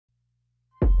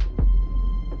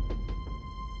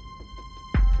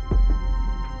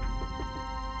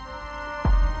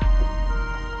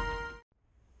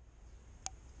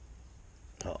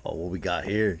we got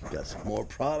here? Got some more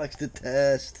products to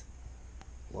test.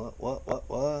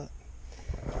 What?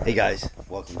 Hey guys,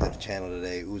 welcome to the channel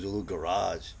today, Ouzo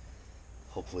Garage.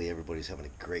 Hopefully everybody's having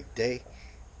a great day.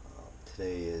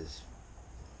 Today is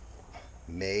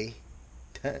May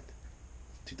 10th,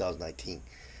 2019.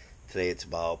 Today it's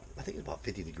I think it's about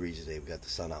 50 degrees today. We got the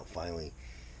sun out finally.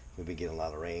 We've been getting a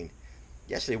lot of rain.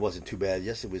 Yesterday wasn't too bad.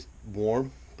 Yesterday was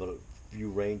warm, but a few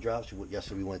raindrops.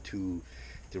 Yesterday we went to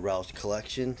the Rouse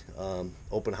Collection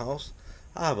open house.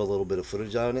 I have a little bit of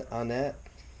footage on that,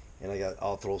 and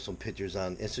I'll throw some pictures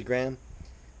on Instagram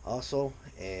also.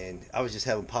 And I was just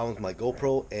having problems with my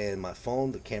GoPro and my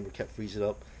phone. The camera kept freezing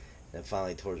up, and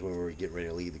finally towards when we were getting ready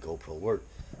to leave, the GoPro worked.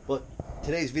 But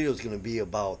today's video is going to be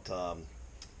about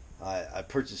I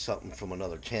purchased something from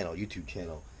another channel, YouTube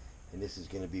channel, and this is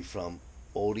going to be from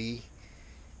Odie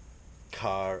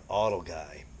Car Auto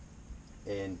Guy.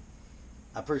 And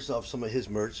I purchased off some of his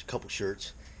merch, a couple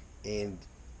shirts, and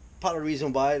part of the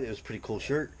reason why it was a pretty cool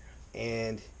shirt.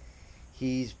 And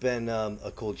he's been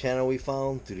a cool channel we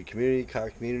found through the community, car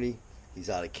community. He's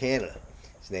out of Canada.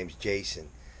 His name's Jason.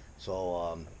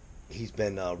 So he's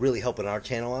been really helping our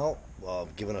channel out,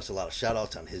 giving us a lot of shout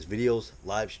outs on his videos,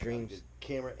 live streams,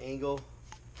 camera angle.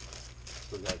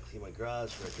 Still got to clean my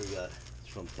garage. Right here we got,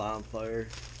 it's from Bonfire.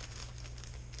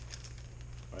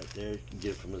 Right there, you can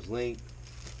get it from his link.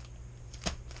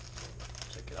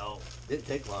 Check it out. Didn't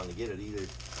take long to get it either.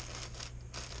 If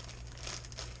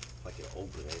I can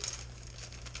open it.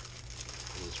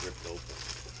 It just ripped open.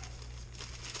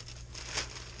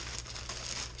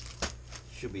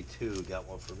 Should be two. Got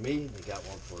one for me, and got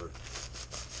one for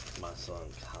my son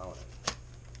Colin.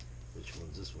 Which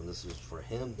one's this one? This is for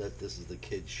him. This is the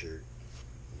kid's shirt.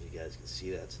 If you guys can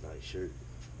see that, it's a nice shirt.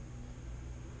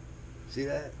 See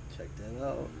that? Check that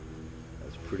out.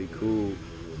 That's pretty cool.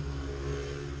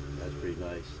 That's pretty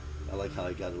nice. I like how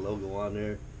he got a logo on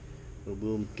there. Boom,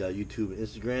 boom. Got YouTube and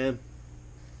Instagram.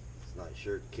 It's a nice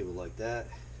shirt. Kid would like that.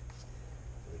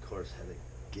 And of course, had to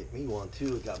get me one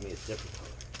too. It got me a different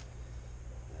color.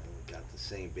 And we got the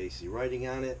same basic writing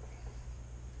on it.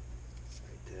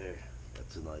 Right there.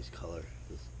 That's a nice color.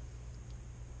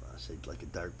 I say like a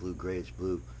dark blue, grayish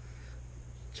blue.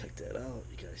 Check that out.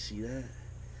 You guys see that?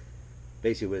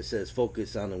 Basically what it says,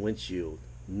 focus on the windshield,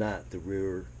 not the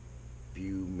rear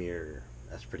view mirror.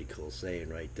 That's pretty cool saying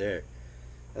right there.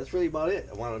 That's really about it.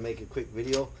 I wanted to make a quick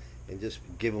video and just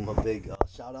give him a big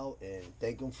shout out and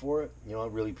thank him for it. You know, I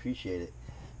really appreciate it.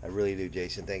 I really do,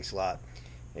 Jason. Thanks a lot.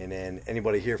 And then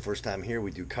anybody here, first time here, we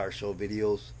do car show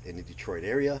videos in the Detroit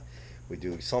area. We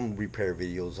do some repair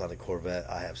videos on the Corvette.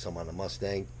 I have some on the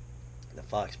Mustang. The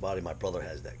Fox body, my brother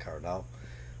has that car now.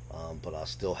 But I'll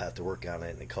still have to work on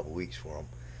it in a couple weeks for him.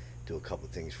 Do a couple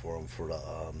things for him for the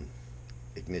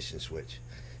ignition switch.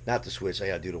 Not the switch, I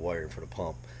gotta do the wiring for the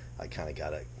pump. I kinda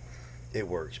got it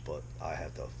works, but I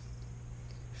have to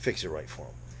fix it right for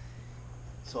him.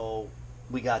 So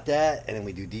we got that, and then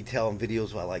we do detailing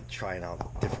videos. I like trying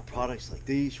out different products like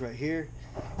these right here.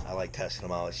 I like testing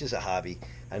them out. It's just a hobby.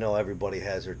 I know everybody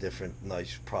has their different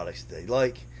nice products that they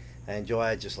like. I enjoy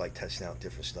it. I just like testing out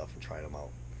different stuff and trying them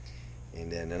out.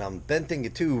 And I've been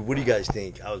thinking too, what do you guys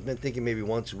think? I've been thinking maybe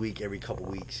once a week, every couple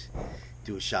weeks,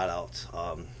 do a shout out.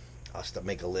 I'll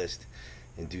make a list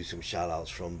and do some shout outs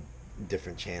from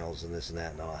different channels and this and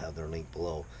that, and I'll have their link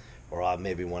below. Or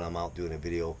maybe when I'm out doing a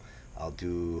video, I'll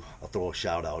throw a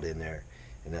shout out in there,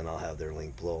 and then I'll have their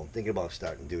link below. I'm thinking about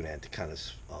starting doing that to kind of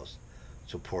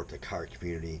support the car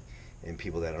community and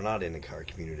people that are not in the car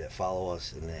community that follow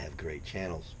us and they have great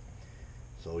channels.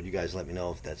 So you guys let me know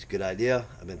if that's a good idea.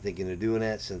 I've been thinking of doing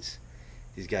that since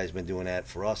these guys have been doing that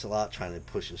for us a lot, trying to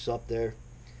push us up there.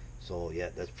 So yeah,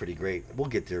 that's pretty great. We'll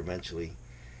get there eventually.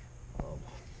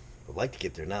 I'd like to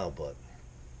get there now, but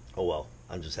oh well.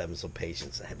 I'm just having some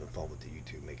patience and having fun with the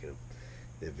YouTube, making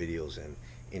the videos and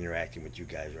interacting with you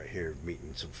guys right here,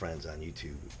 meeting some friends on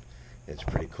YouTube. It's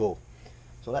pretty cool.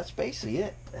 So that's basically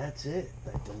it. That's it.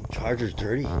 That little charger's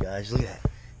dirty, you guys. Look at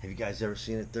that. Have you guys ever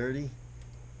seen it dirty?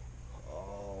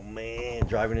 Man,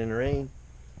 driving in the rain.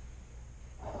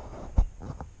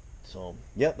 So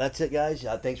yep, that's it, guys.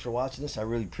 Thanks for watching this. I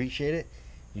really appreciate it.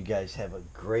 You guys have a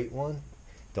great one.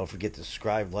 Don't forget to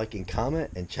subscribe, like, and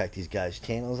comment, and check these guys'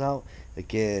 channels out.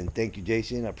 Again, thank you,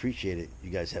 Jason. I appreciate it. You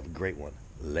guys have a great one.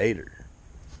 Later.